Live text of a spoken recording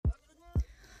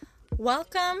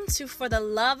Welcome to For the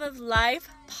Love of Life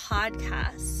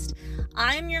podcast.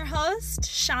 I'm your host,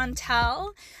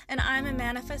 Chantel, and I'm a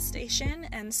manifestation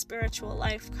and spiritual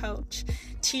life coach,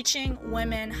 teaching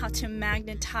women how to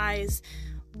magnetize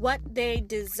what they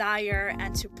desire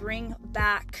and to bring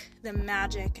back the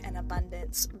magic and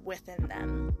abundance within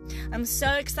them. I'm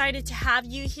so excited to have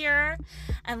you here,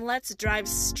 and let's drive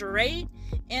straight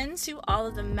into all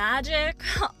of the magic,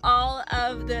 all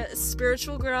of the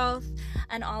spiritual growth,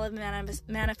 and all of the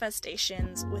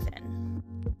manifestations within.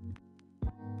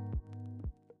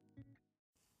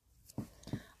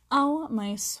 Oh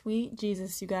my sweet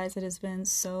Jesus, you guys, it has been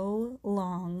so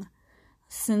long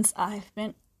since I've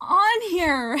been on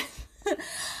here.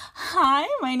 Hi,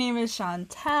 my name is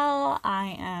Chantel.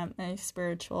 I am a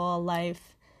spiritual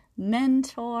life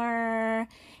mentor,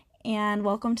 and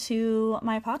welcome to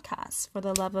my podcast, For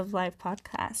the Love of Life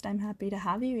podcast. I'm happy to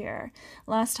have you here.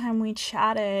 Last time we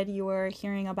chatted, you were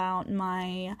hearing about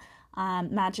my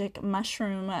magic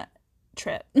mushroom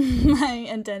trip, my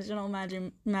intentional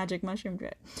magic mushroom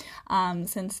trip.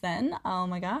 Since then, oh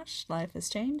my gosh, life has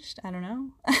changed. I don't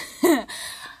know.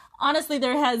 Honestly,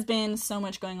 there has been so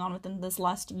much going on within this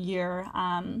last year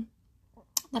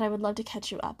that I would love to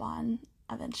catch you up on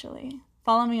eventually.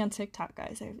 Follow me on TikTok,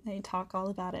 guys. I talk all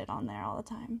about it on there all the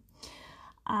time.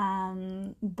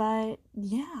 But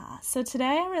yeah, so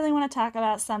today I really want to talk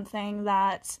about something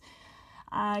that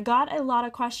got a lot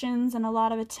of questions and a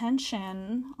lot of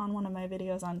attention on one of my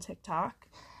videos on TikTok.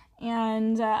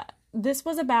 And this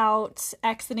was about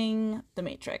exiting the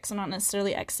matrix. I'm not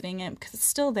necessarily exiting it because it's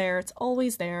still there. It's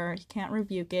always there. You can't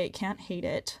rebuke it. You can't hate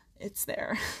it. It's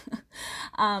there.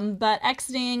 But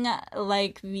exiting,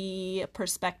 like, the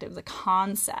perspective, the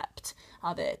concept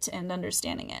of it and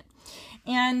understanding it.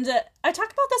 And I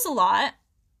talk about this a lot,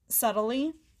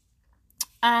 subtly.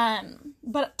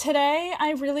 But today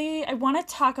I want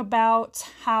to talk about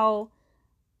how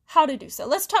to do so.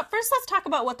 Let's talk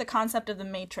about what the concept of the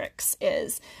matrix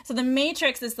is. So the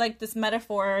matrix is like this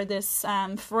metaphor, this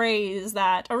phrase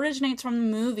that originates from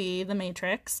the movie The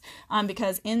Matrix,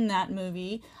 because in that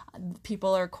movie,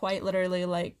 people are quite literally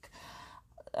like,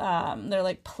 they're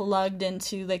like plugged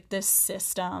into like this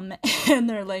system, and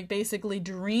they're like basically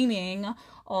dreaming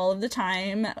all of the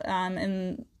time,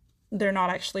 and they're not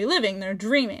actually living, they're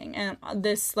dreaming. And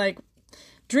this like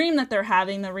dream that they're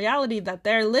having, the reality that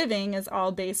they're living is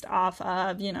all based off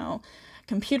of,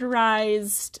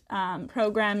 computerized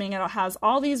programming. It has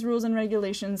all these rules and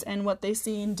regulations, and what they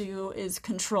see and do is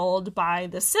controlled by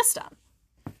the system.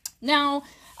 Now,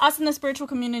 us in the spiritual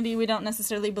community, we don't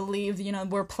necessarily believe,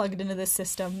 we're plugged into the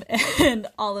system and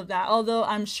all of that. Although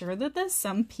I'm sure that there's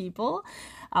some people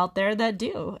out there that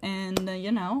do. And,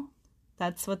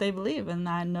 that's what they believe. And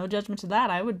no judgment to that.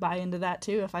 I would buy into that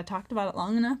too if I talked about it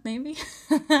long enough, maybe.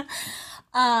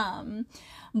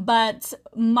 But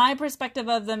my perspective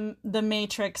of the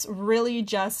Matrix really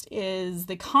just is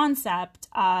the concept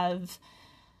of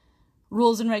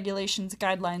rules and regulations,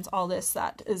 guidelines, all this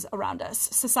that is around us.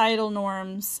 Societal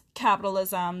norms,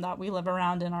 capitalism that we live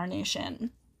around in our nation.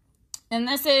 And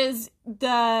this is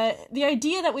the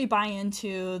idea that we buy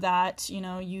into that,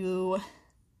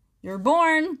 you're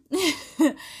born,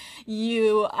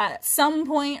 you at some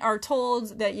point are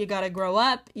told that you gotta grow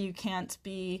up, you can't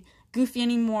be goofy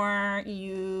anymore,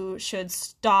 you should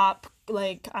stop,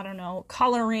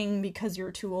 coloring because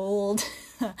you're too old.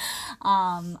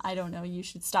 You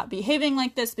should stop behaving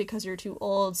like this because you're too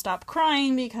old, stop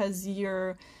crying because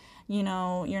you're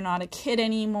not a kid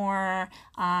anymore.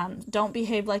 Don't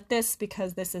behave like this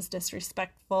because this is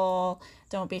disrespectful.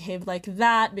 Don't behave like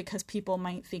that because people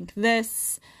might think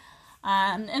this.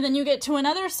 And then you get to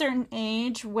another certain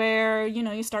age where,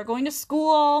 you start going to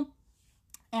school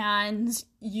and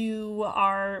you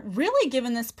are really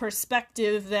given this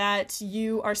perspective that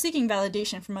you are seeking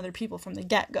validation from other people from the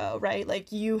get-go, right?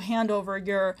 Like you hand over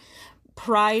your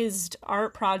prized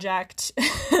art project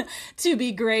to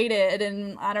be graded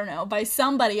and by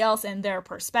somebody else in their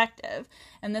perspective.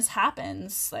 And this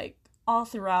happens like all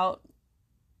throughout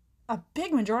a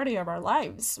big majority of our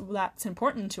lives. That's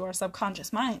important to our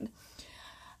subconscious mind.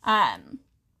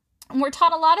 We're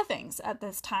taught a lot of things at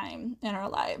this time in our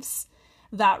lives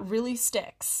that really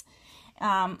sticks,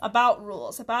 about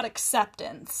rules, about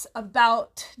acceptance,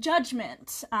 about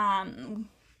judgment, and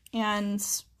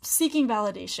seeking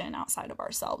validation outside of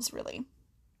ourselves, really.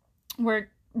 We're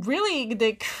really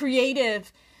the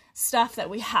creative stuff that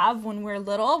we have when we're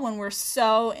little, when we're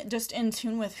so just in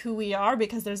tune with who we are,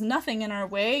 because there's nothing in our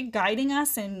way guiding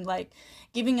us and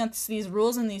giving us these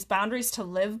rules and these boundaries to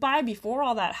live by before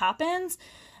all that happens.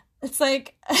 it's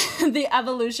like the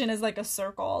evolution is like a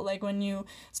circle. Like when you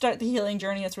start the healing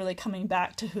journey, it's really coming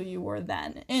back to who you were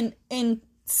then in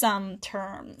some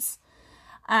terms.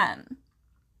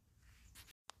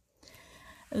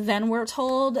 Then we're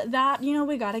told that,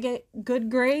 we got to get good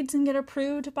grades and get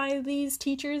approved by these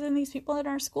teachers and these people in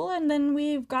our school. And then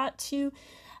we've got to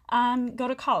go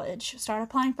to college, start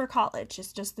applying for college.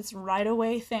 It's just this right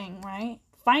away thing, right?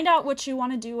 Find out what you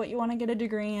want to do, what you want to get a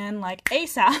degree in, like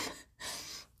ASAP,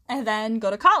 and then go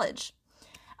to college.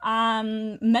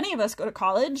 Many of us go to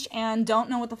college and don't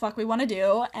know what the fuck we want to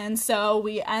do. And so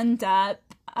we end up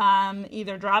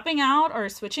either dropping out or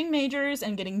switching majors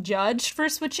and getting judged for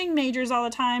switching majors all the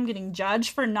time, getting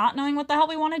judged for not knowing what the hell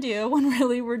we want to do, when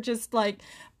really we're just like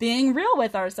being real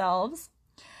with ourselves.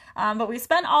 But we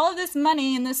spend all of this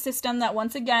money in this system that,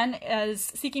 once again, is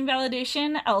seeking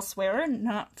validation elsewhere,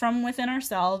 not from within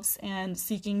ourselves, and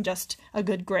seeking just a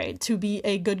good grade, to be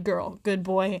a good girl, good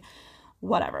boy,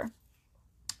 whatever.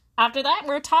 After that,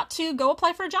 we're taught to go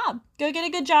apply for a job, go get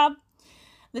a good job.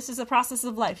 This is a process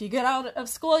of life. You get out of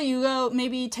school, you go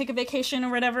maybe take a vacation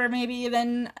or whatever, maybe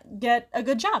then get a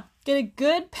good job. Get a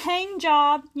good paying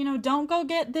job. Don't go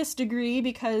get this degree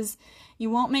because you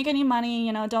won't make any money.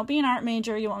 Don't be an art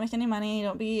major. You won't make any money.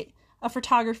 Don't be a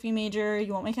photography major.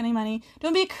 You won't make any money.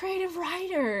 Don't be a creative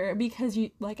writer because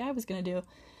like I was going to do,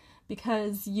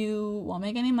 because you won't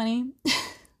make any money.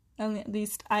 At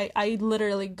least I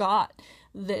literally got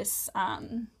this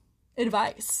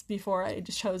advice before I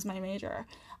chose my major.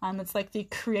 It's like the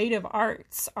creative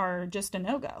arts are just a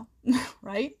no-go,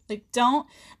 right? Like don't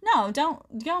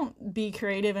be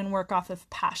creative and work off of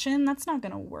passion. That's not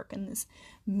going to work in this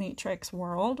matrix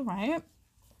world, right?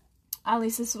 At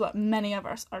least this is what many of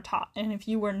us are taught. And if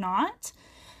you were not,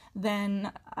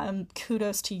 then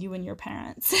kudos to you and your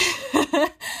parents.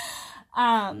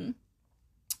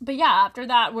 But yeah, after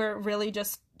that, we're really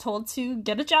just told to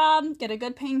get a job, get a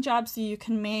good paying job so you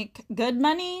can make good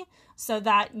money, so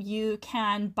that you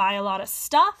can buy a lot of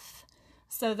stuff,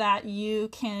 so that you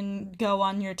can go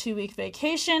on your 2-week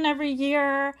vacation every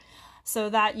year, so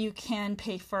that you can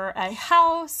pay for a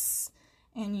house,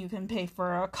 and you can pay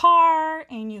for a car,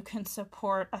 and you can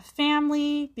support a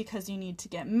family because you need to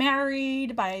get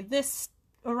married by this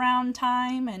around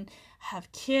time and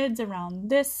have kids around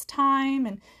this time.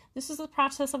 And this is the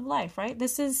process of life, right?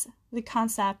 This is the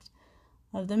concept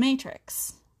of the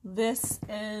matrix. This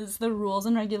is the rules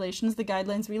and regulations, the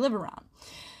guidelines we live around.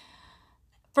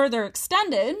 Further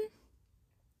extended,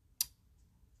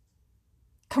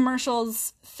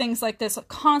 commercials, things like this, are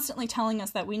constantly telling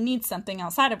us that we need something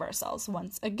outside of ourselves.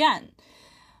 Once again,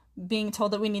 being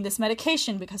told that we need this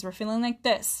medication because we're feeling like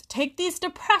this. Take these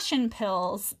depression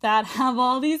pills that have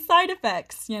all these side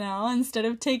effects, instead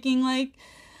of taking like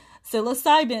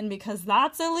psilocybin because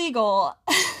that's illegal,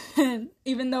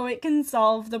 even though it can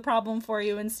solve the problem for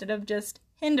you instead of just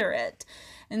hinder it.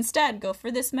 Instead, go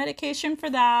for this medication for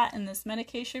that and this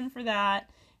medication for that.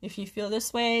 If you feel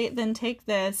this way, then take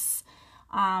this.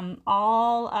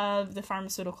 All of the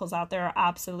pharmaceuticals out there are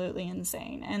absolutely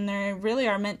insane, and they really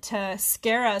are meant to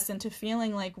scare us into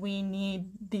feeling like we need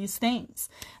these things.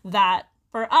 That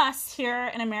for us here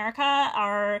in America,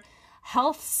 our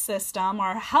health system,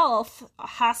 our health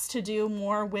has to do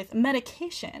more with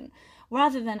medication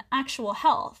rather than actual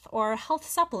health or health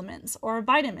supplements or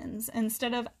vitamins,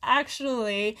 instead of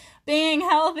actually being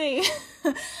healthy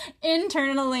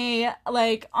internally,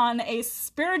 like on a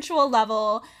spiritual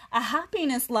level, a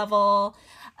happiness level,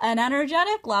 an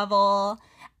energetic level,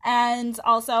 and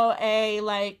also a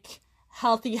like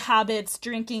healthy habits,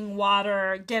 drinking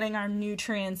water, getting our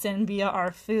nutrients in via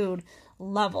our food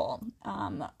level.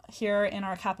 Here in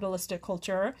our capitalistic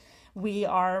culture, we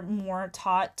are more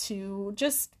taught to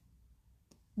just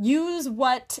use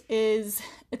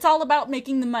it's all about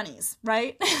making the monies,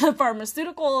 right?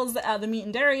 Pharmaceuticals, the meat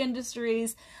and dairy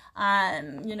industries,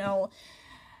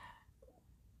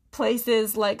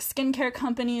 places like skincare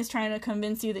companies trying to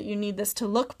convince you that you need this to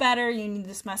look better, you need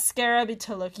this mascara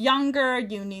to look younger,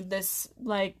 you need this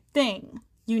like thing,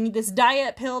 you need this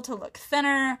diet pill to look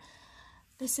thinner.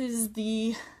 This is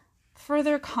the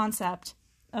further concept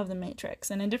of the matrix,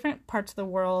 and in different parts of the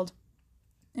world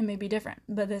it may be different,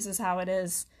 but this is how it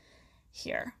is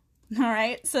here. All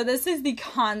right, so this is the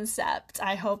concept.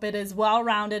 I hope it is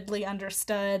well-roundedly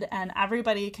understood and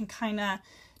everybody can kind of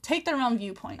take their own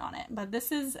viewpoint on it, but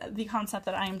this is the concept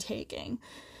that I am taking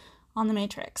on the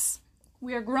matrix.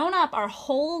 We are grown up our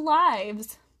whole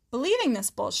lives believing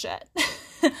this bullshit.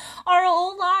 Our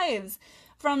whole lives.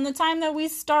 From the time that we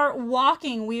start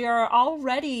walking, we are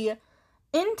already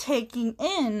intaking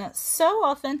in so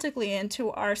authentically into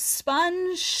our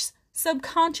sponge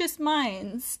subconscious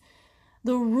minds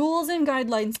The rules and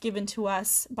guidelines given to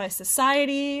us by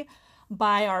society,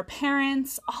 by our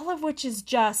parents, all of which is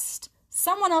just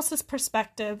someone else's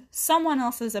perspective, someone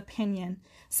else's opinion,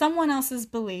 someone else's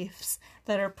beliefs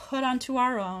that are put onto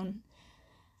our own.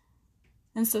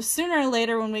 And so sooner or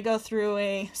later, when we go through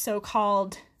a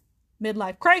so-called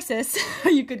midlife crisis,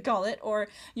 you could call it, or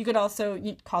you could also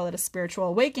call it a spiritual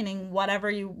awakening, whatever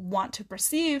you want to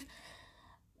perceive.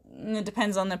 It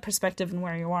depends on the perspective and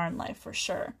where you are in life, for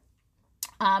sure.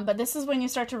 But this is when you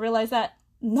start to realize that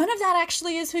none of that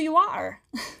actually is who you are.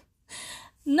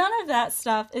 None of that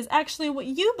stuff is actually what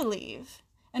you believe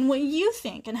and what you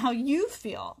think and how you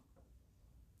feel.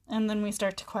 And then we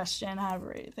start to question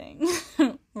everything,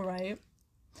 right?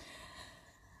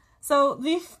 So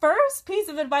the first piece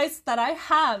of advice that I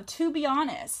have, to be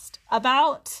honest,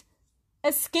 about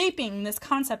escaping this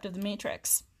concept of the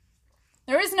Matrix,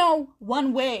 there is no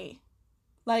one way,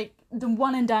 like the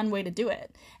one and done way to do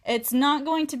it. It's not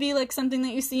going to be like something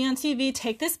that you see on TV,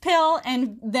 take this pill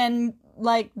and then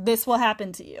like this will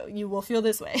happen to you. You will feel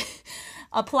this way.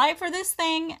 Apply for this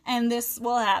thing and this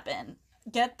will happen.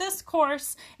 Get this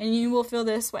course and you will feel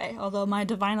this way. Although my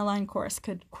Divine Align course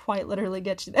could quite literally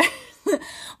get you there.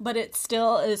 But it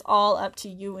still is all up to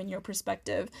you and your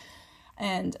perspective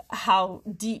and how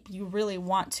deep you really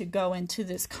want to go into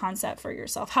this concept for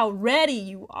yourself. How ready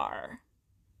you are.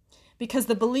 Because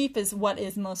the belief is what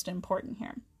is most important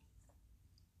here.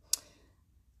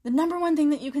 The number one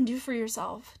thing that you can do for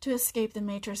yourself to escape the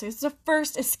Matrix is to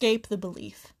first escape the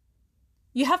belief.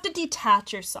 You have to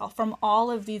detach yourself from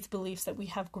all of these beliefs that we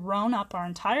have grown up our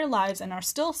entire lives and are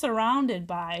still surrounded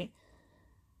by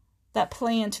that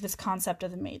play into this concept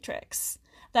of the Matrix,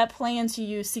 that play into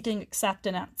you seeking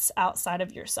acceptance outside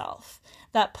of yourself,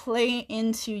 that play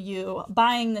into you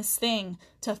buying this thing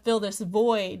to fill this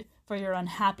void for your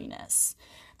unhappiness,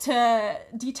 to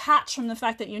detach from the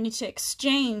fact that you need to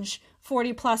exchange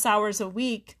 40 plus hours a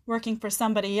week working for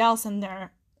somebody else and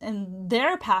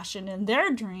their passion and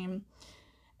their dream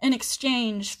in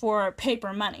exchange for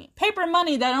paper money. Paper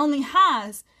money that only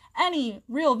has any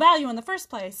real value in the first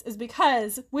place is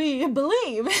because we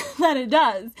believe that it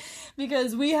does.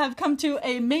 Because we have come to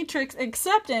a matrix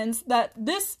acceptance that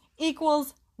this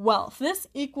equals wealth. This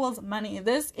equals money.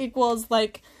 This equals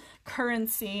like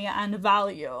currency and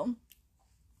value.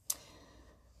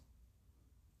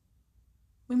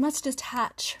 We must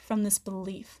detach from this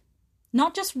belief.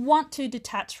 Not just want to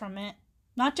detach from it.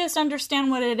 Not just understand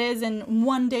what it is and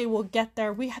one day we'll get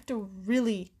there. We have to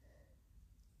really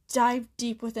dive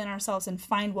deep within ourselves and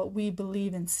find what we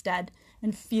believe instead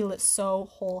and feel it so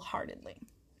wholeheartedly.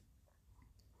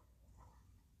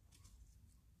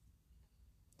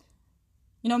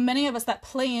 You know, many of us that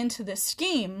play into this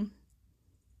scheme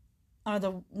are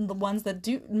the ones that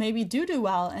do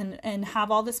well and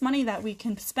have all this money that we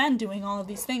can spend doing all of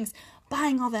these things,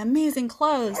 buying all the amazing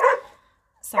clothes.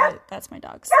 Sorry, that's my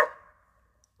dogs.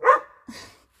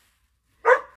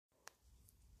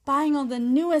 Buying all the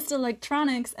newest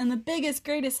electronics and the biggest,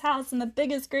 greatest house and the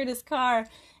biggest, greatest car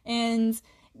and,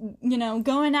 you know,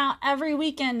 going out every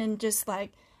weekend and just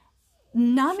like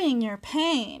numbing your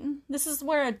pain. This is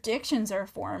where addictions are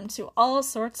formed to all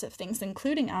sorts of things,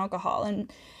 including alcohol,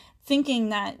 and thinking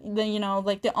that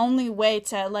the only way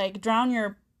to like drown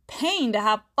your pain, to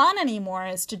have fun anymore,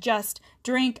 is to just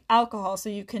drink alcohol so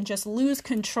you can just lose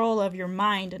control of your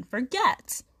mind and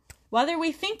forget. Whether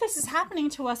we think this is happening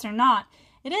to us or not,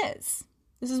 it is.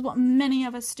 This is what many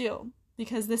of us do,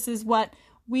 because this is what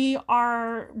we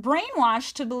are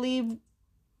brainwashed to believe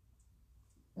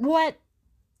what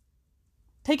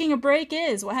taking a break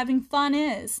is, what having fun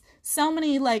is. So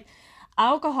many like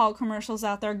alcohol commercials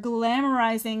out there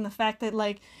glamorizing the fact that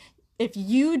like if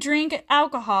you drink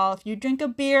alcohol, if you drink a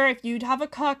beer, if you have a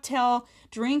cocktail,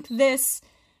 drink this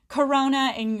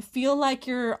Corona and you feel like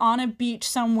you're on a beach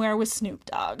somewhere with Snoop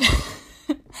Dogg.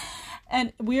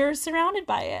 And we're surrounded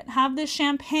by it. Have this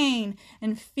champagne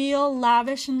and feel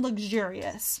lavish and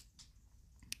luxurious.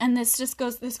 And this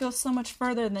goes so much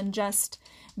further than just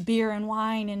beer and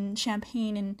wine and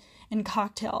champagne and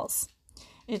cocktails.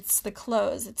 It's the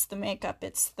clothes, it's the makeup,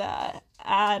 it's the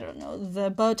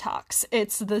Botox,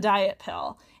 it's the diet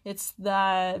pill, it's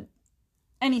the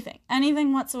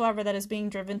anything whatsoever that is being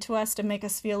driven to us to make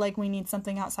us feel like we need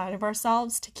something outside of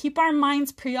ourselves, to keep our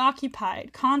minds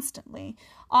preoccupied constantly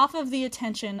off of the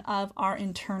attention of our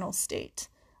internal state,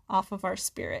 off of our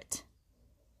spirit.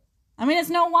 I mean,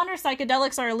 it's no wonder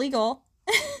psychedelics are illegal.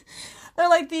 They're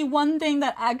like the one thing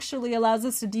that actually allows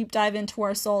us to deep dive into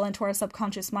our soul, into our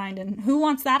subconscious mind. And who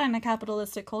wants that in a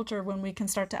capitalistic culture when we can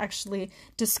start to actually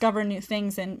discover new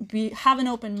things and have an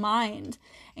open mind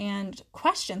and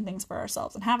question things for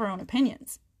ourselves and have our own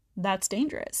opinions? that's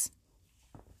dangerous.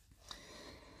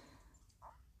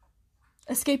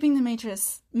 Escaping the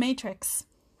matrix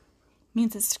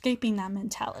means escaping that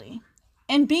mentality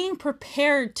and being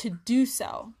prepared to do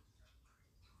so.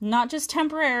 Not just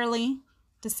temporarily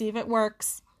to see if it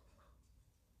works.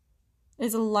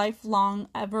 Is a lifelong,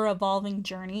 ever-evolving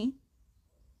journey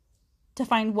to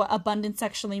find what abundance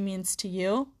actually means to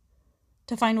you,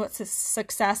 to find what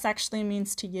success actually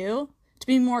means to you, to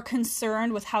be more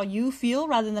concerned with how you feel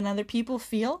rather than other people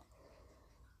feel,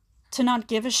 to not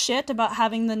give a shit about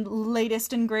having the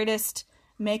latest and greatest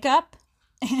makeup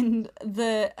and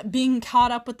the being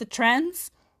caught up with the trends.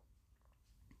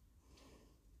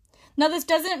 Now, this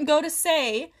doesn't go to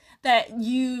say that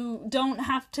you don't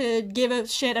have to give a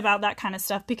shit about that kind of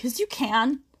stuff, because you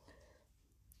can.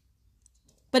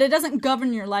 But it doesn't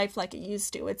govern your life like it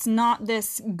used to. It's not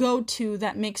this go-to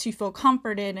that makes you feel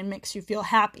comforted and makes you feel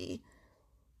happy.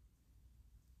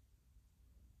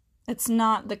 It's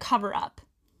not the cover-up.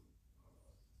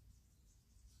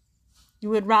 You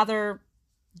would rather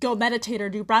go meditate or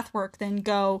do breath work than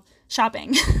go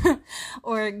shopping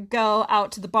or go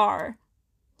out to the bar.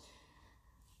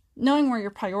 Knowing where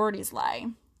your priorities lie,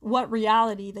 what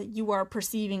reality that you are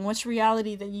perceiving, which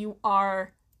reality that you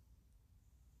are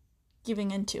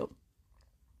giving into.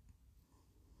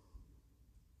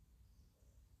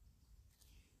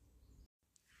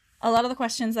 A lot of the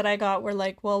questions that I got were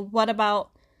like, well, what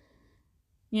about,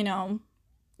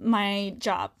 my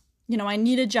job? I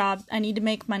need a job. I need to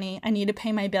make money. I need to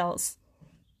pay my bills.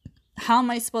 How am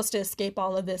I supposed to escape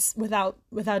all of this without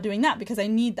doing that? Because I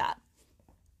need that.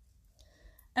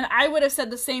 And I would have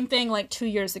said the same thing like 2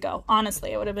 years ago.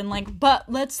 Honestly, I would have been like, but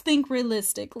let's think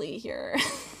realistically here.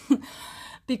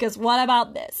 Because what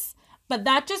about this? But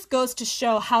that just goes to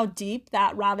show how deep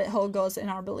that rabbit hole goes in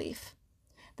our belief.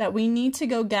 That we need to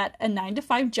go get a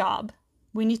 9-to-5 job.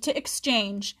 We need to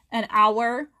exchange an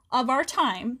hour of our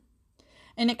time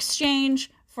in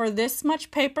exchange for this much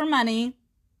paper money.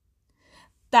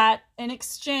 That in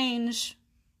exchange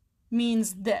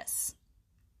means this.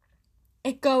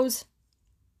 It goes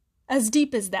as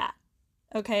deep as that,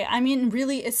 okay? I mean,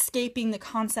 really escaping the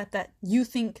concept that you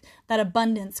think that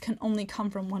abundance can only come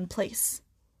from one place.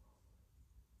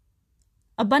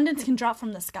 Abundance can drop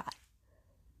from the sky.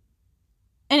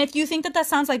 And if you think that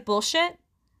sounds like bullshit,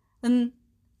 then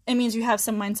it means you have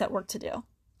some mindset work to do,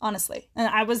 honestly. And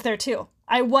I was there too.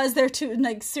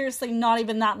 Like, seriously, not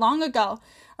even that long ago.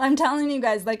 I'm telling you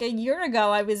guys, like a year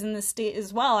ago, I was in this state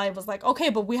as well. I was like, okay,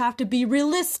 but we have to be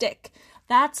realistic.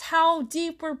 That's how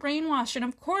deep we're brainwashed. And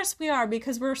of course we are,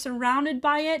 because we're surrounded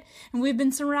by it, and we've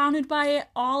been surrounded by it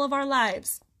all of our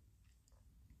lives.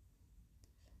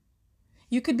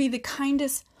 You could be the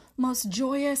kindest, most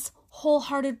joyous,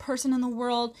 wholehearted person in the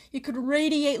world. You could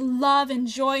radiate love and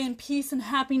joy and peace and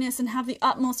happiness and have the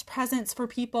utmost presence for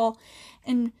people.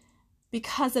 And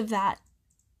because of that,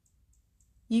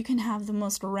 you can have the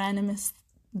most randomest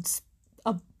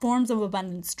forms of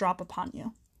abundance drop upon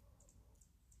you.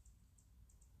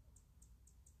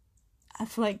 I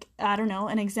feel like, I don't know,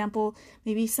 an example,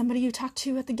 maybe somebody you talked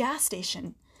to at the gas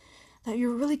station that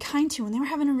you're really kind to, and they were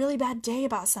having a really bad day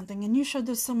about something, and you showed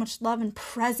them so much love and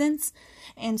presence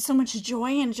and so much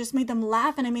joy, and it just made them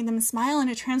laugh, and it made them smile,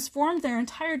 and it transformed their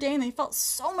entire day, and they felt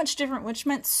so much different, which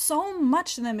meant so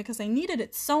much to them because they needed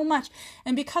it so much.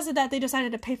 And because of that, they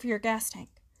decided to pay for your gas tank.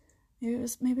 Maybe it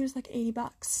was like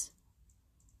 $80.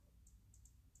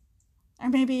 Or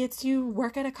maybe it's you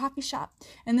work at a coffee shop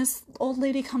and this old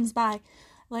lady comes by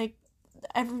like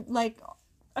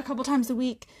a couple times a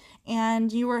week,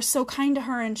 and you are so kind to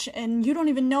her, and you don't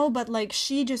even know, but like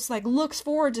she just like looks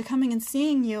forward to coming and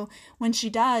seeing you when she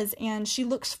does, and she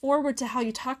looks forward to how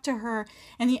you talk to her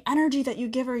and the energy that you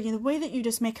give her, the way that you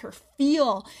just make her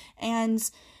feel. And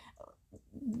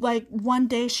like one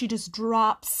day she just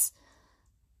drops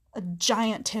a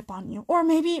giant tip on you. Or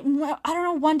maybe, I don't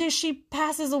know, one day she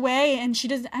passes away and she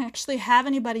doesn't actually have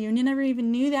anybody, and you never even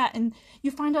knew that, and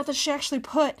you find out that she actually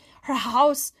put her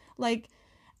house like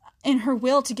in her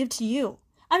will to give to you.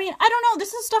 I mean, I don't know,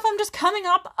 this is stuff I'm just coming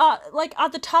up like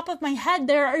at the top of my head.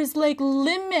 There is like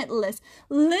limitless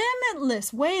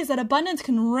ways that abundance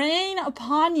can rain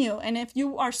upon you. And if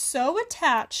you are so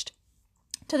attached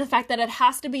to the fact that it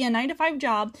has to be a 9-to-5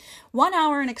 job, 1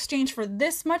 hour in exchange for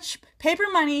this much paper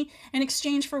money, in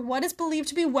exchange for what is believed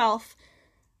to be wealth,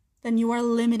 then you are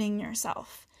limiting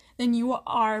yourself. Then you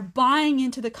are buying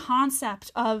into the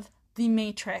concept of the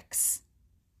matrix,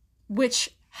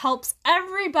 which helps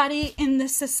everybody in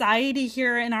this society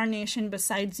here in our nation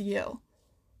besides you.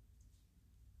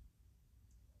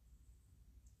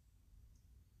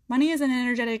 Money is an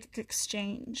energetic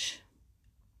exchange.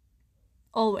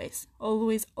 Always,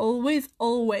 always, always,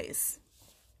 always.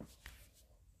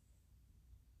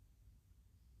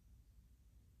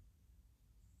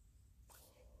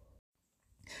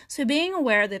 So being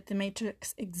aware that the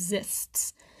matrix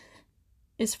exists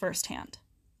is firsthand.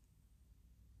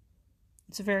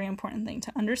 It's a very important thing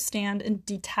to understand and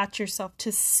detach yourself,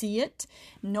 to see it,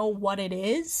 know what it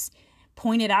is,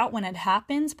 point it out when it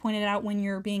happens, point it out when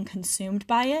you're being consumed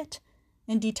by it,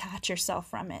 and detach yourself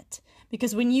from it.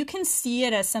 Because when you can see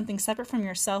it as something separate from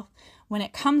yourself, when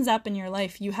it comes up in your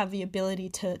life, you have the ability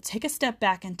to take a step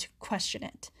back and to question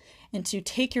it, and to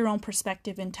take your own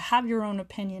perspective and to have your own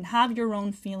opinion, have your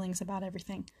own feelings about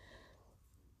everything.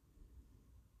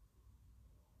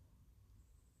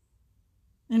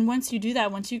 And once you do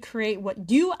that, once you create what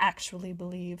you actually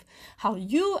believe, how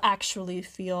you actually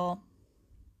feel,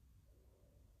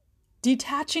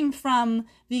 detaching from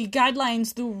the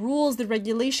guidelines, the rules, the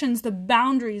regulations, the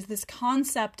boundaries, this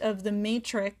concept of the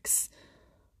matrix,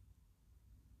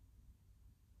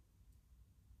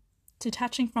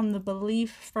 detaching from the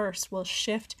belief first will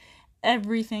shift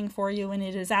everything for you, and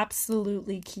it is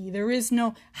absolutely key. There is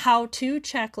no how-to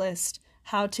checklist,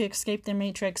 how to escape the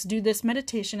matrix. Do this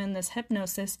meditation and this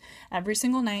hypnosis every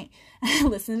single night.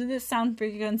 Listen to this sound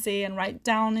frequency and write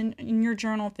down in your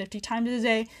journal 50 times a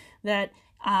day that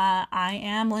I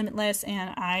am limitless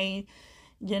and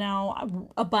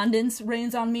abundance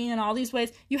reigns on me in all these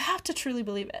ways. You have to truly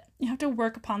believe it. You have to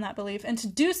work upon that belief. And to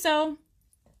do so,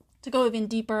 to go even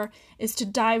deeper, is to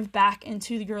dive back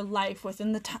into your life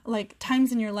within the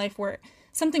times in your life where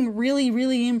something really,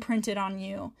 really imprinted on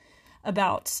you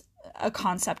about a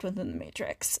concept within the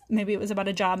matrix. Maybe it was about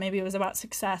a job, maybe it was about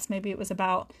success, maybe it was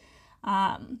about,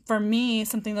 for me,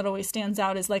 something that always stands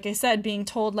out is, like I said, being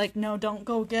told, no, don't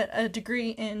go get a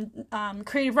degree in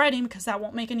creative writing because that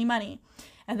won't make any money.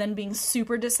 And then being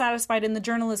super dissatisfied in the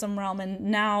journalism realm, and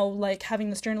now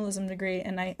having this journalism degree,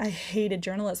 and I hated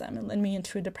journalism and led me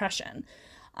into a depression.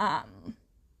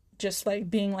 Just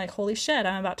being holy shit,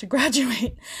 I'm about to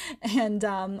graduate and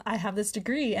I have this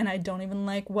degree and I don't even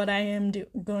like what I am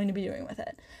going to be doing with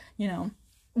it,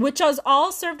 which has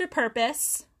all served a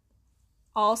purpose,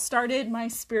 all started my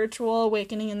spiritual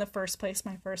awakening in the first place.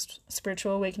 My first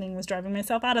spiritual awakening was driving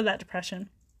myself out of that depression.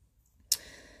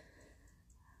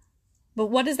 But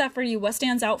what is that for you? What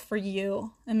stands out for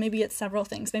you? And maybe it's several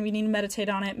things. Maybe you need to meditate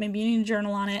on it. Maybe you need to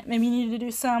journal on it. Maybe you need to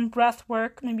do some breath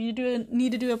work. Maybe you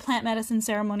need to do a plant medicine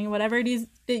ceremony, whatever it is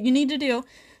that you need to do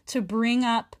to bring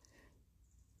up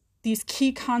these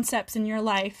key concepts in your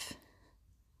life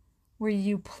where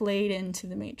you played into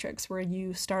the matrix, where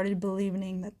you started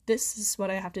believing that this is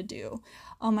what I have to do.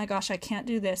 Oh my gosh, I can't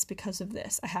do this because of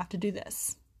this. I have to do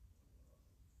this.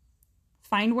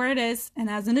 Find where it is, and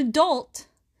as an adult,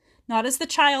 not as the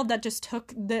child that just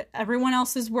took everyone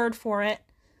else's word for it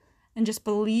and just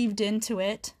believed into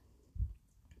it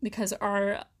because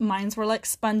our minds were like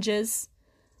sponges.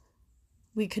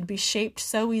 We could be shaped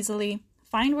so easily.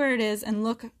 Find where it is and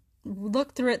look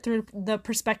through it through the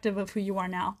perspective of who you are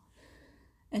now,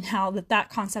 and how that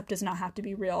concept does not have to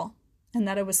be real, and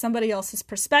that it was somebody else's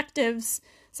perspectives,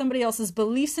 somebody else's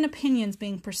beliefs and opinions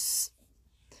being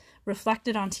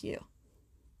reflected onto you.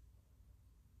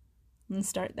 And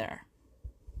start there.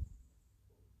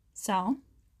 So,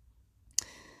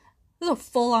 this is a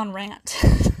full-on rant.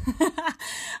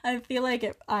 I feel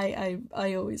like I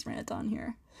always rant on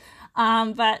here.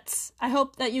 But I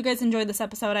hope that you guys enjoyed this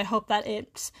episode. I hope that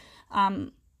it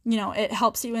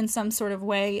helps you in some sort of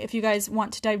way. If you guys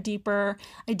want to dive deeper,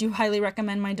 I do highly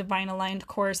recommend my Divine Aligned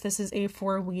course. This is a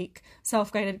 4-week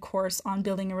self-guided course on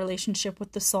building a relationship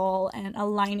with the soul and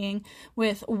aligning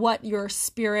with what your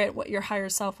spirit, what your higher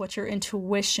self, what your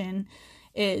intuition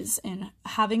is, and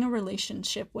having a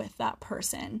relationship with that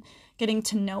person, getting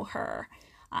to know her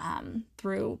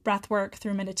through breath work,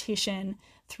 through meditation,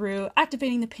 through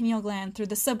activating the pineal gland, through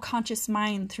the subconscious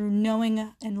mind, through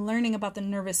knowing and learning about the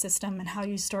nervous system and how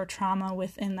you store trauma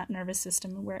within that nervous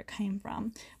system and where it came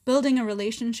from. Building a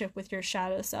relationship with your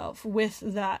shadow self, with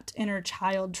that inner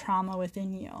child trauma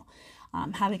within you.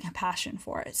 Having compassion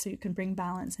for it so you can bring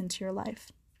balance into your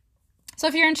life. So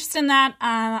if you're interested in that,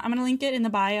 I'm going to link it in the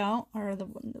bio, or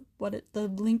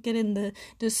link it in the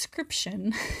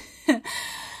description.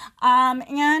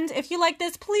 And if you like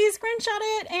this, please screenshot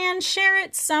it and share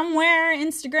it somewhere,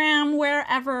 Instagram,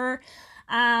 wherever.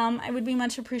 I would be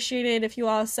much appreciated if you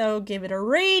also give it a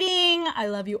rating. I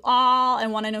love you all. I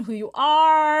want to know who you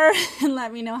are and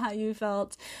let me know how you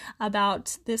felt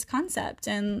about this concept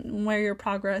and where your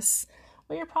progress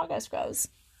goes.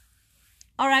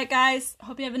 All right, guys,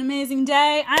 hope you have an amazing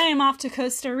day. I am off to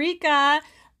Costa Rica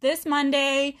this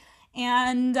Monday,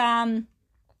 and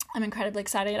I'm incredibly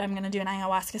excited. I'm going to do an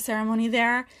ayahuasca ceremony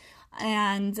there,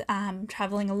 and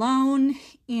traveling alone,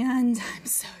 and I'm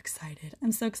so excited.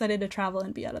 I'm so excited to travel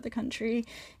and be out of the country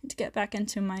and to get back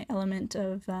into my element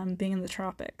of being in the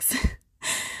tropics.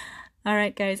 All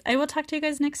right, guys. I will talk to you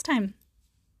guys next time.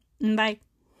 Bye.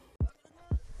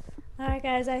 Alright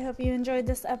guys, I hope you enjoyed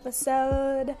this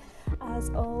episode. As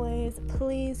always,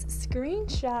 please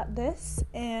screenshot this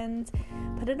and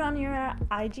put it on your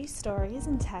IG stories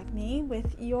and tag me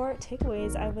with your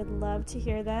takeaways. I would love to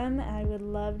hear them. I would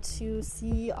love to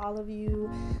see all of you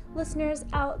listeners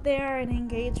out there and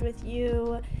engage with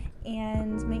you.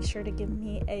 And make sure to give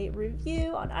me a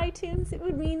review on iTunes. It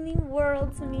would mean the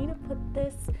world to me to put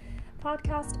this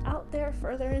podcast out there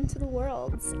further into the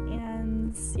world.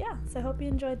 And yeah, so I hope you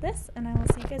enjoyed this, and I will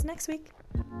see you guys next week.